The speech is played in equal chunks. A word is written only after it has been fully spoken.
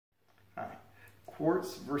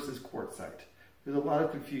quartz versus quartzite. There's a lot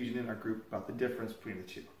of confusion in our group about the difference between the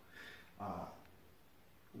two.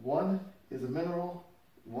 One is a mineral,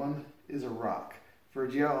 one is a rock. For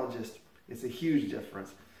a geologist, it's a huge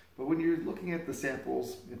difference. But when you're looking at the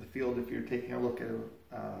samples in the field, if you're taking a look at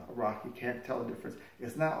a rock, you can't tell the difference.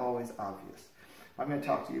 It's not always obvious. I'm going to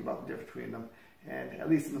talk to you about the difference between them, and at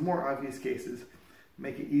least in the more obvious cases,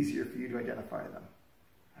 make it easier for you to identify them.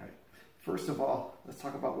 All right. First of all, let's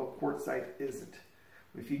talk about what quartzite isn't.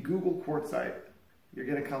 If you Google quartzite, you're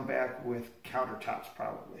going to come back with countertops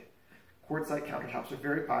probably. Quartzite countertops are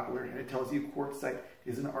very popular, and it tells you quartzite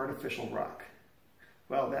is an artificial rock.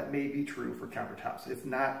 Well, that may be true for countertops. It's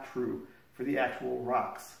not true for the actual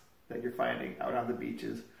rocks that you're finding out on the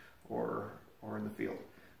beaches or in the field.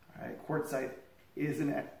 All right. Quartzite is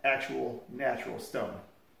an actual natural stone.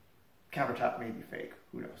 Countertop may be fake,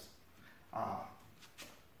 who knows.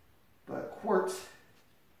 But quartz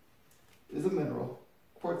is a mineral.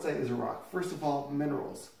 Quartzite is a rock. First of all,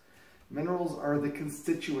 minerals. Minerals are the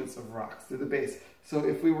constituents of rocks. They're the base. So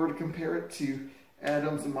if we were to compare it to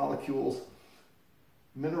atoms and molecules,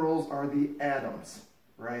 minerals are the atoms,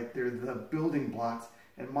 right? They're the building blocks,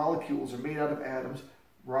 and molecules are made out of atoms.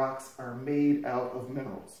 Rocks are made out of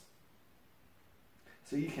minerals.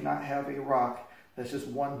 So you cannot have a rock that's just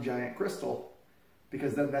one giant crystal,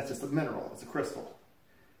 because then that's just a mineral, it's a crystal.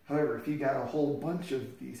 However, if you got a whole bunch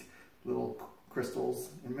of these little crystals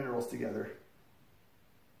and minerals together,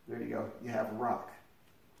 there you go, you have a rock.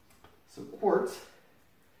 So quartz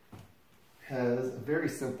has a very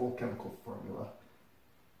simple chemical formula,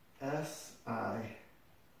 SiO2.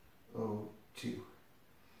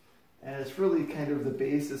 And it's really kind of the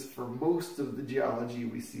basis for most of the geology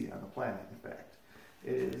we see on the planet, in fact.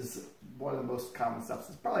 It is one of the most common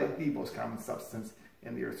substances, probably the most common substance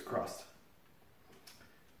in the Earth's crust.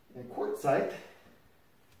 And quartzite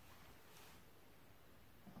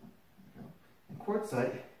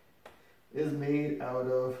is made out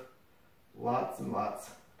of lots and lots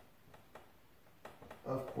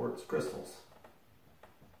of quartz crystals.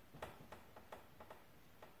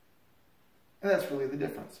 And that's really the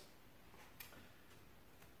difference.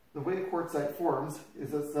 The way quartzite forms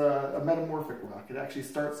is it's a metamorphic rock. It actually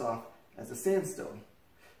starts off as a sandstone.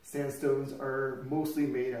 Sandstones are mostly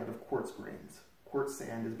made out of quartz grains. Quartz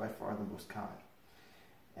sand is by far the most common.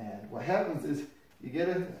 And what happens is you get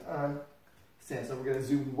a sandstone. We're going to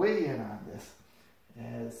zoom way in on this.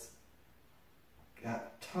 And it's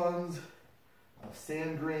got tons of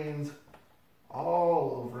sand grains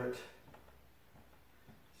all over it.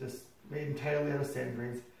 Just made entirely out of sand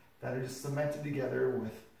grains that are just cemented together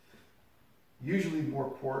with usually more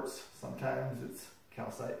quartz, sometimes it's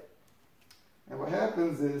calcite. And what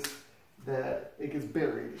happens is that it gets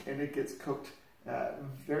buried and it gets cooked at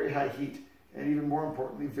very high heat and, even more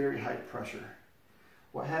importantly, very high pressure.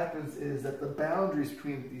 What happens is that the boundaries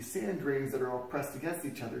between these sand grains that are all pressed against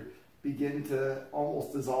each other begin to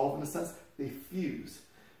almost dissolve in a sense. They fuse.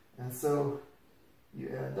 And so you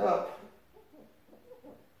end up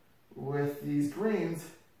with these grains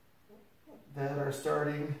that are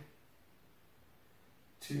starting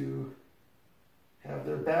to have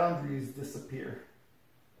their boundaries disappear.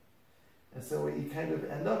 And so what you kind of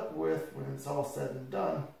end up with when it's all said and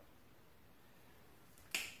done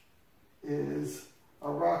is a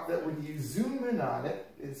rock that, when you zoom in on it,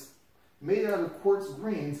 is made out of quartz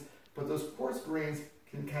grains, but those quartz grains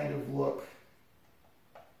can kind of look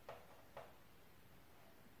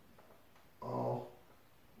all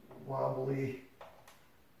wobbly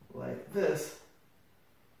like this,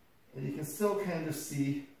 and you can still kind of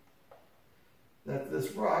see that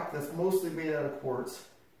this rock that's mostly made out of quartz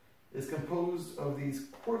is composed of these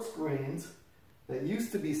quartz grains that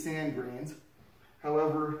used to be sand grains.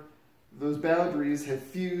 However, those boundaries have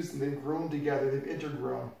fused and they've grown together, they've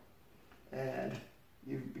intergrown, and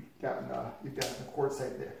you've gotten a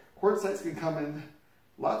quartzite there. Quartzites can come in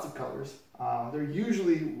lots of colors. They're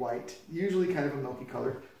usually white, usually kind of a milky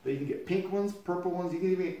color, but you can get pink ones, purple ones, you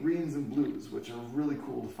can even get greens and blues, which are really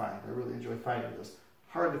cool to find. I really enjoy finding those.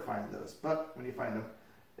 Hard to find those, but when you find them,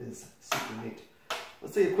 it's super neat.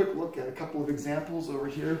 Let's take a quick look at a couple of examples over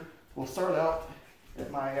here. We'll start out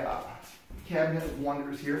at my cabinet of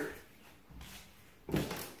wonders here. I've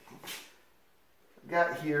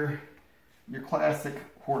got here your classic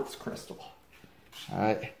quartz crystal. All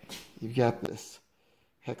right, you've got this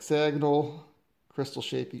hexagonal crystal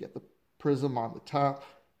shape. You got the prism on the top.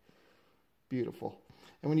 Beautiful.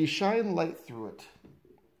 And when you shine light through it,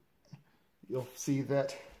 you'll see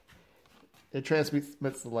that it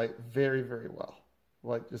transmits the light very, very well.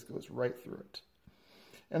 Light just goes right through it.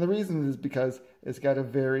 And the reason is because it's got a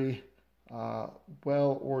very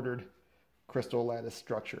well-ordered crystal lattice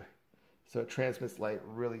structure. So it transmits light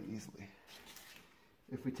really easily.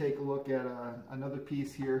 If we take a look at another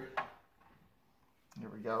piece here, there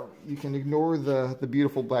we go. You can ignore the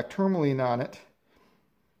beautiful black tourmaline on it.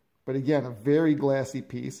 But again, a very glassy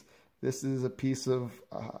piece. This is a piece of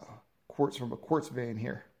quartz from a quartz vein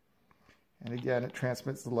here. And again, it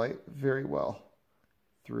transmits the light very well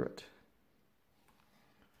through it.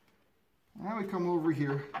 Now we come over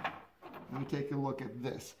here and we take a look at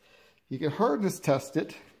this. You can hardness test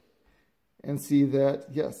it and see that,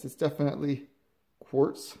 yes, it's definitely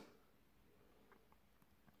quartz.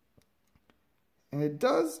 And it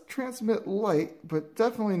does transmit light, but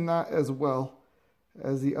definitely not as well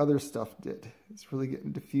as the other stuff did. It's really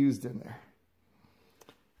getting diffused in there.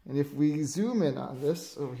 And if we zoom in on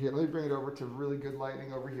this over here, let me bring it over to really good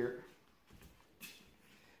lighting over here.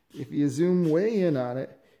 If you zoom way in on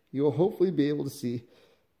it, you'll hopefully be able to see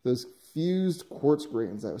those fused quartz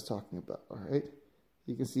grains I was talking about, all right?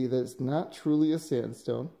 You can see that it's not truly a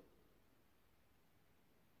sandstone,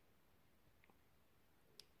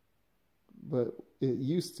 but it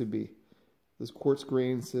used to be. Those quartz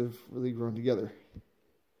grains have really grown together.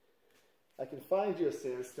 I can find you a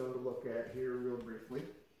sandstone to look at here real briefly.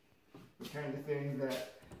 The kind of thing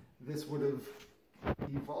that this would have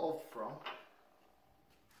evolved from.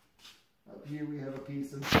 Up here we have a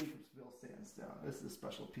piece of Jacobsville sandstone. This is a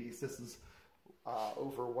special piece. This is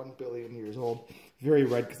over 1 billion years old. Very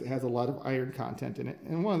red because it has a lot of iron content in it.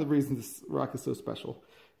 And one of the reasons this rock is so special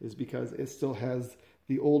is because it still has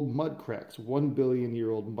the old mud cracks, 1 billion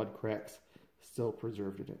year old mud cracks still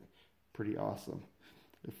preserved in it. Pretty awesome.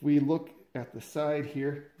 If we look at the side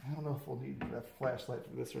here, I don't know if we'll need a flashlight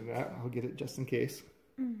for this or not. I'll get it just in case.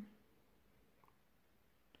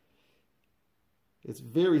 It's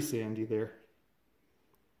very sandy there.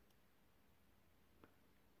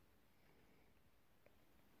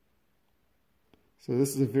 So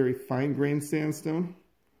this is a very fine-grained sandstone.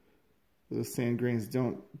 Those sand grains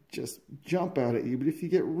don't just jump out at you, but if you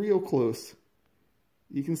get real close,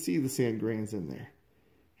 you can see the sand grains in there.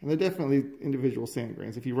 And they're definitely individual sand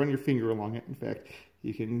grains. If you run your finger along it, in fact,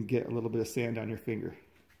 you can get a little bit of sand on your finger.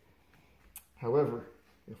 However,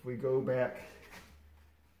 if we go back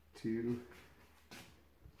to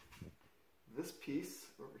this piece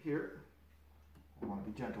over here, I want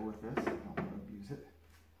to be gentle with this, I don't want to abuse it.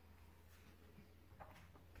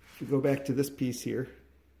 If we go back to this piece here,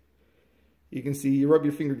 you can see you rub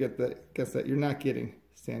your finger against that, you're not getting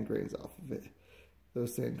sand grains off of it.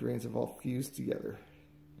 Those sand grains have all fused together.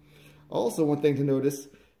 Also, one thing to notice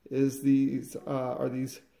is these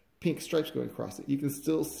pink stripes going across it. You can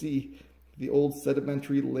still see the old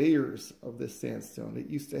sedimentary layers of this sandstone. It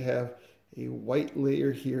used to have a white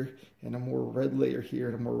layer here and a more red layer here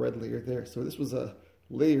and a more red layer there. So this was a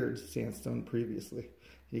layered sandstone previously.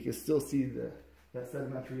 You can still see that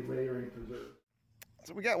sedimentary layering preserved.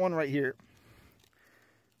 So we got one right here.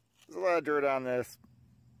 There's a lot of dirt on this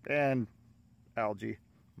and algae,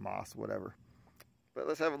 moss, whatever. But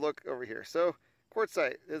let's have a look over here. So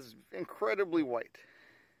quartzite is incredibly white.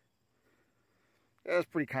 That's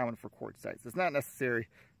pretty common for quartzites. It's not necessary,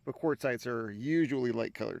 but quartzites are usually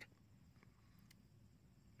light colored.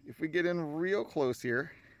 If we get in real close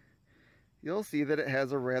here, you'll see that it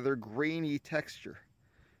has a rather grainy texture.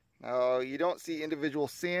 Now, you don't see individual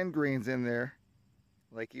sand grains in there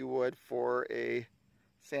like you would for a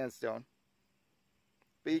sandstone.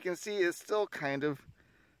 But you can see it's still kind of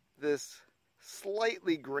this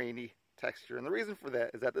slightly grainy texture. And the reason for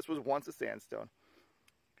that is that this was once a sandstone.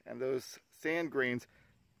 And those sand grains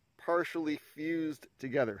partially fused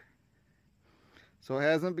together. So it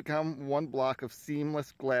hasn't become one block of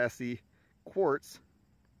seamless, glassy quartz.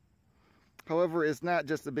 However, it's not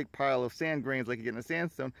just a big pile of sand grains like you get in a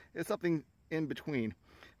sandstone. It's something in between,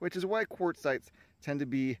 which is why quartzites tend to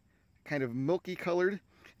be kind of milky colored.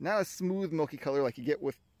 Not a smooth milky color like you get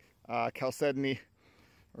with chalcedony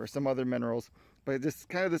or some other minerals, but just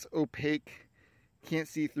kind of this opaque, can't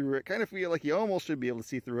see through it. Kind of feel like you almost should be able to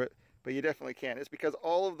see through it, but you definitely can't. It's because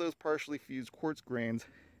all of those partially fused quartz grains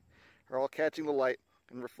are all catching the light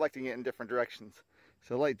and reflecting it in different directions.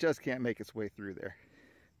 So light just can't make its way through there.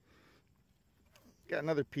 Got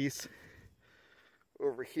another piece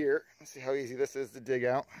over here. Let's see how easy this is to dig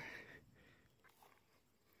out.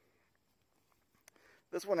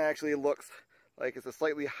 This one actually looks like it's a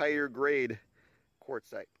slightly higher grade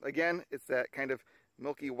quartzite. Again, it's that kind of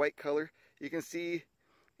milky white color. You can see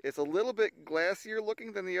it's a little bit glassier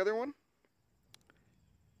looking than the other one.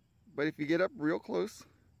 But if you get up real close,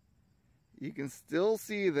 you can still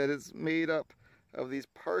see that it's made up of these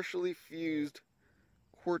partially fused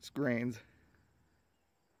quartz grains.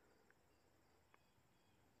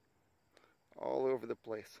 over the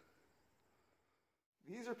place.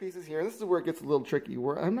 These are pieces here, and this is where it gets a little tricky,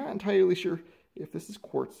 where I'm not entirely sure if this is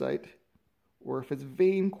quartzite or if it's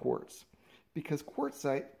vein quartz. Because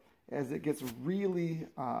quartzite, as it gets really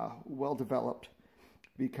well developed,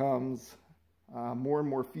 becomes more and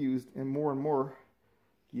more fused, and more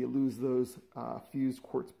you lose those fused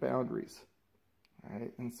quartz boundaries. All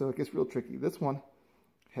right, and so it gets real tricky. This one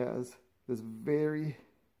has this very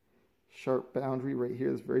sharp boundary right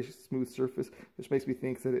here, this very smooth surface, which makes me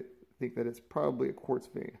think that it's probably a quartz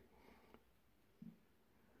vein.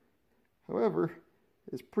 However,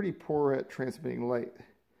 it's pretty poor at transmitting light,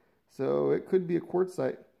 so it could be a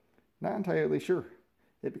quartzite. Not entirely sure.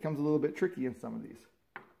 It becomes a little bit tricky in some of these.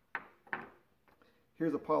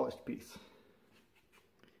 Here's a polished piece.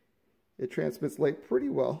 It transmits light pretty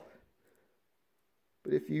well,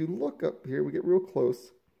 but if you look up here, we get real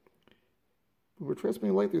close. When we're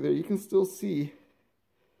transmitting light through there, you can still see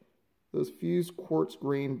those fused quartz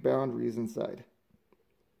grain boundaries inside.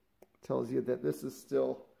 It tells you that this is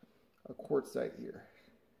still a quartzite here.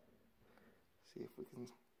 See if we can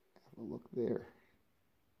have a look there.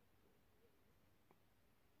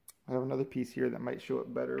 I have another piece here that might show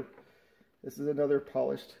it better. This is another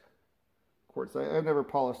polished quartzite. I've never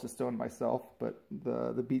polished a stone myself, but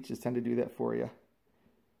the beaches tend to do that for you.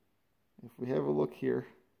 If we have a look here,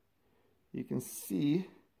 you can see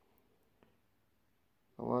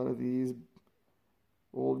a lot of these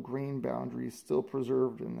old grain boundaries still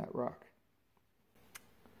preserved in that rock.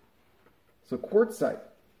 So quartzite,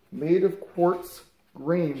 made of quartz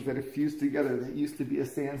grains that have fused together, that used to be a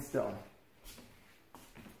sandstone.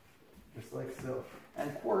 Just like so.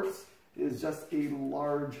 And quartz is just a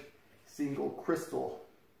large single crystal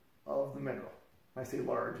of the mineral. When I say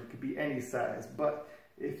large, it could be any size, but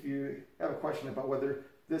if you have a question about whether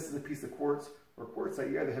this is a piece of quartz or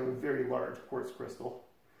quartzite, you either have a very large quartz crystal,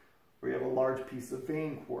 or you have a large piece of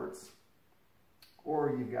vein quartz,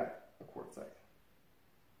 or you've got a quartzite.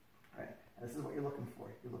 All right, and this is what you're looking for.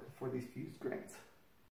 You're looking for these fused grains.